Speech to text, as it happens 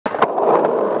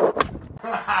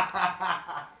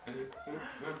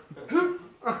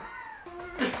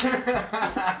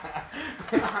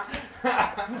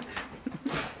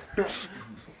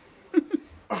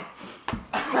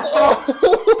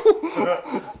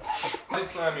Nice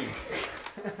slamming.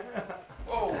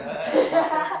 Whoa.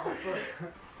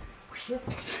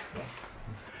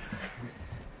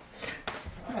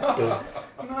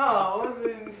 No, it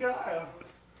wasn't Kyle.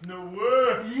 No way.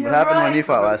 Yeah, what happened when you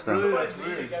fought last time?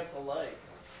 Against the light.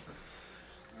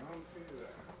 I don't see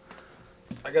that.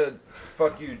 I gotta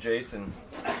fuck you, Jason.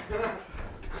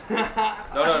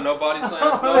 No body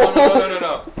slams.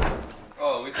 No.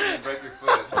 Oh, at least you didn't break your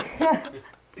foot.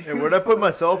 Hey, where'd I put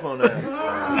my cell phone at?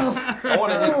 I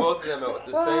want to hit both of them at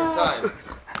the same time.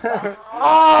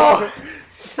 Oh!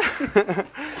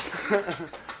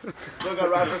 Look, I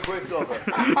ride for Quicksilver.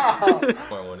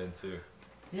 I went in too.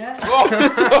 Yeah.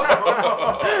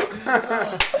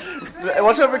 Hey,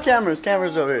 watch out for cameras.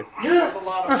 Cameras over here. That's a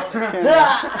lot of money.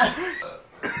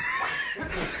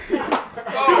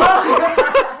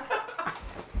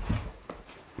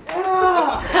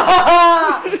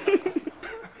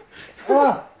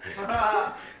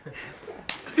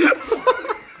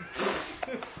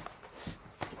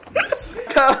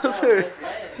 Kyle's here.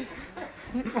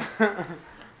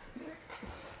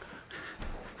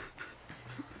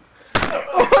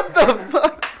 What the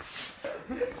fuck?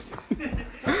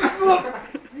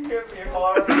 You hit me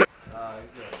hard.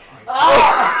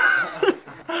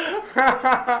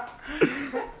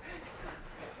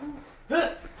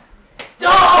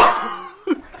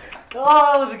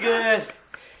 Oh, that was good.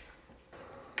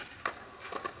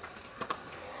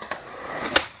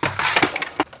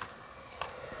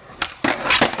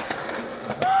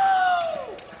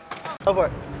 Go for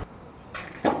it.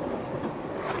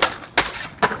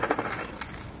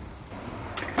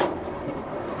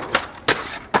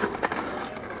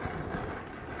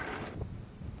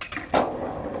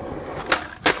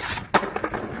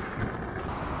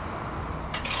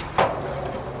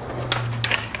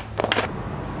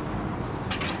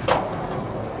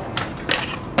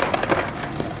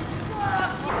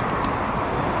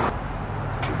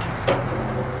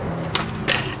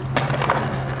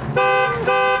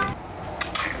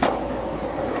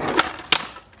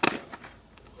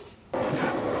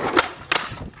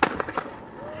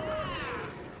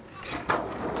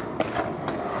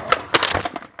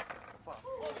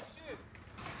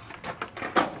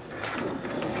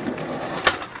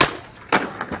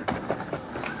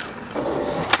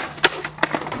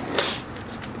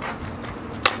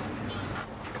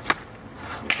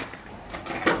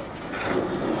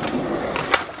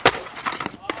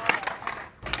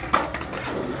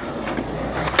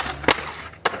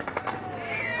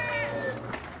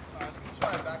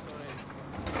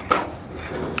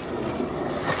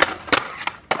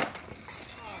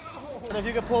 If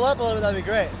you could pull up a little bit, that'd be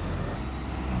great.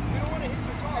 You don't want to hit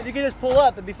your car. If you could just pull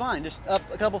up, it'd be fine. Just up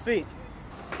a couple feet.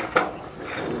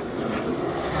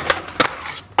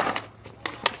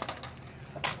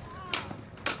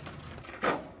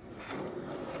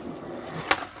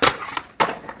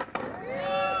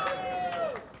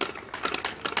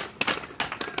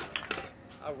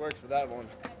 I worked for that one.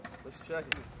 Let's check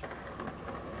it.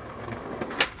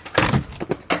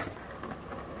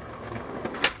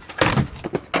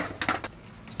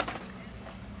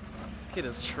 Kid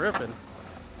is tripping.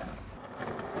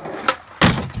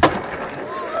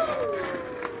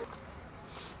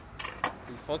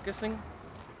 You focusing?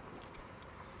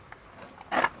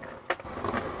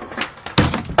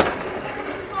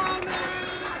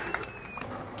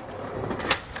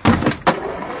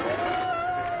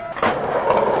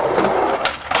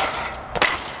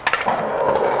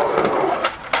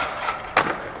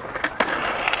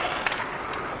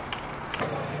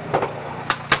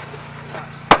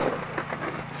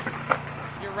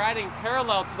 Riding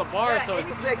parallel to the bar, Yeah, so it's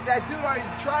like that dude already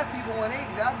tried people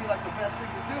 180. That'd be like the best thing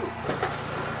to do.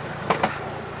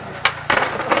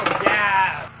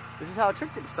 yeah. This is how a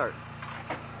trick tips start.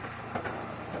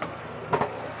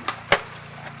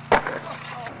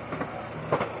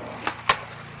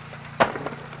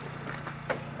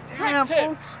 Damn,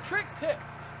 folks. Trick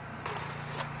tips.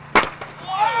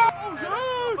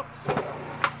 Oh,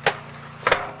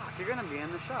 you're gonna be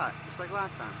in the shot, just like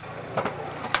last time.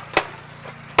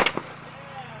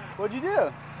 What'd you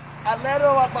do? I landed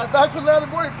on my back to leather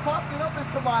board and popped it up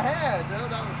into my hand, dude.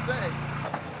 That was sick.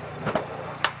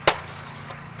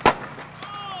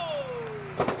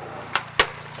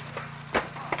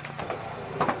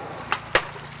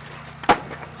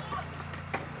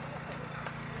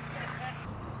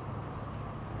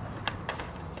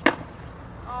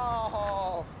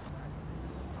 Oh.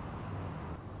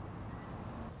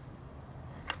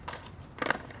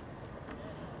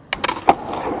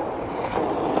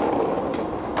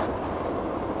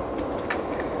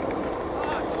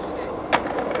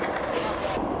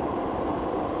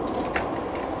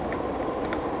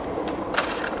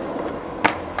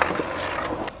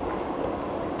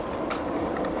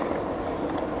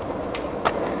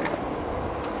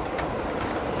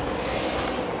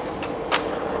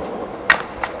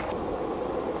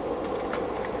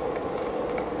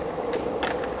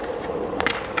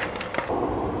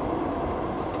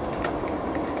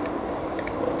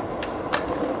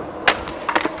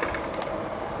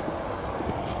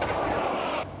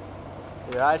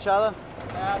 right, Shiloh?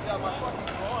 Yeah, my fucking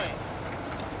groin.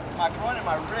 My groin and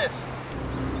my wrist.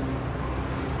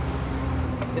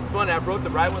 It's funny, I broke the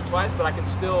right one twice, but I can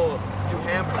still do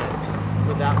hand plants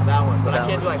for that one. But I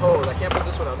can't do like holds. I can't put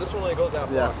this one out. This one only goes out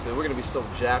far. Dude, we're gonna be so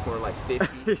jacked when we're like 50.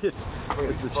 it's we're gonna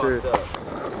be the fucked truth. up.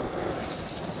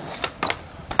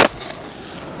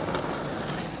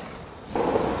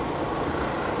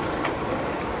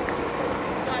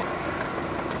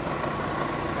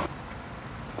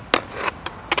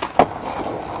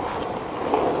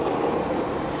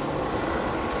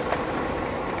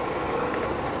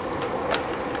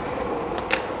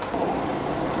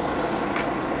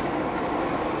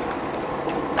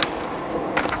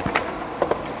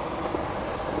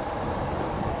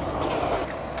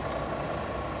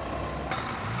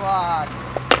 Fuck.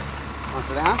 Want to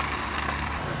sit down?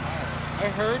 I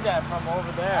heard that from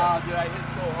over there. Oh, dude, I hit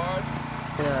so hard.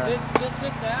 Yeah. Just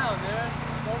sit down, dude.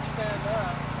 Don't stand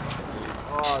up.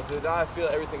 Oh, dude, now I feel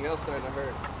everything else starting to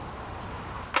hurt.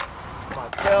 My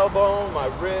tailbone, my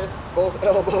wrist, both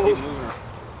elbows.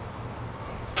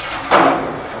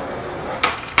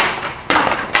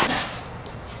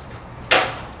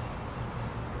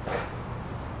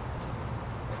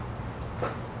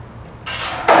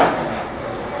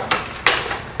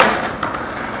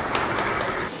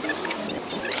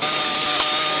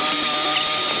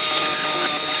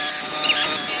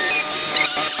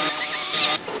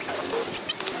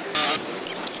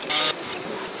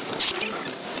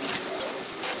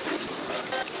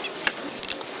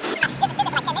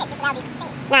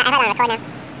 No, I had it on record now.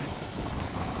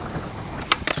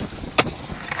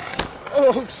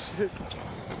 Oh shit.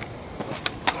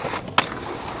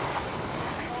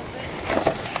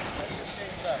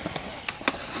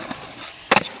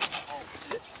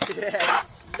 Yeah.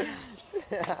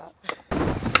 Yeah.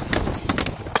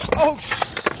 Oh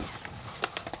shit.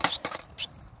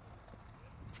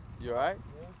 You alright?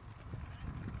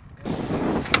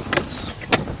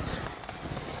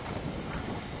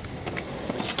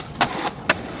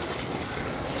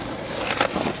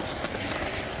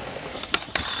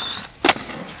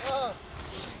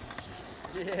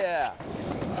 Yeah.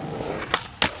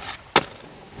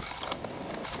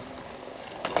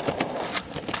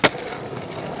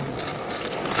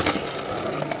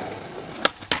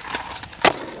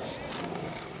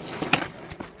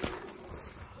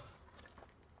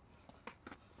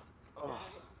 Oh,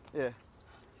 yeah.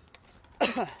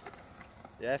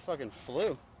 Yeah, I fucking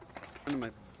flew into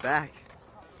my back.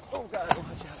 Oh god,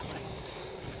 watch out.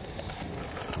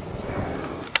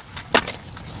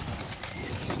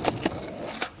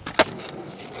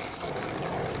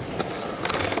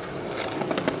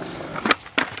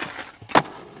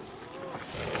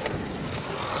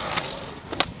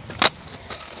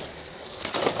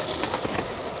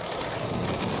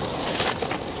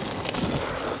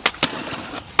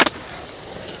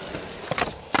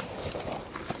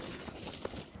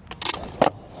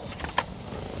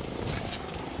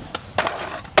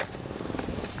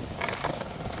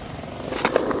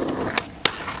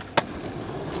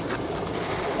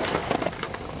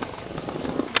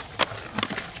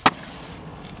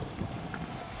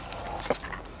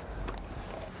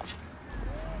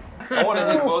 I want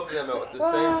to hit both of them at the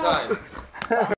same time.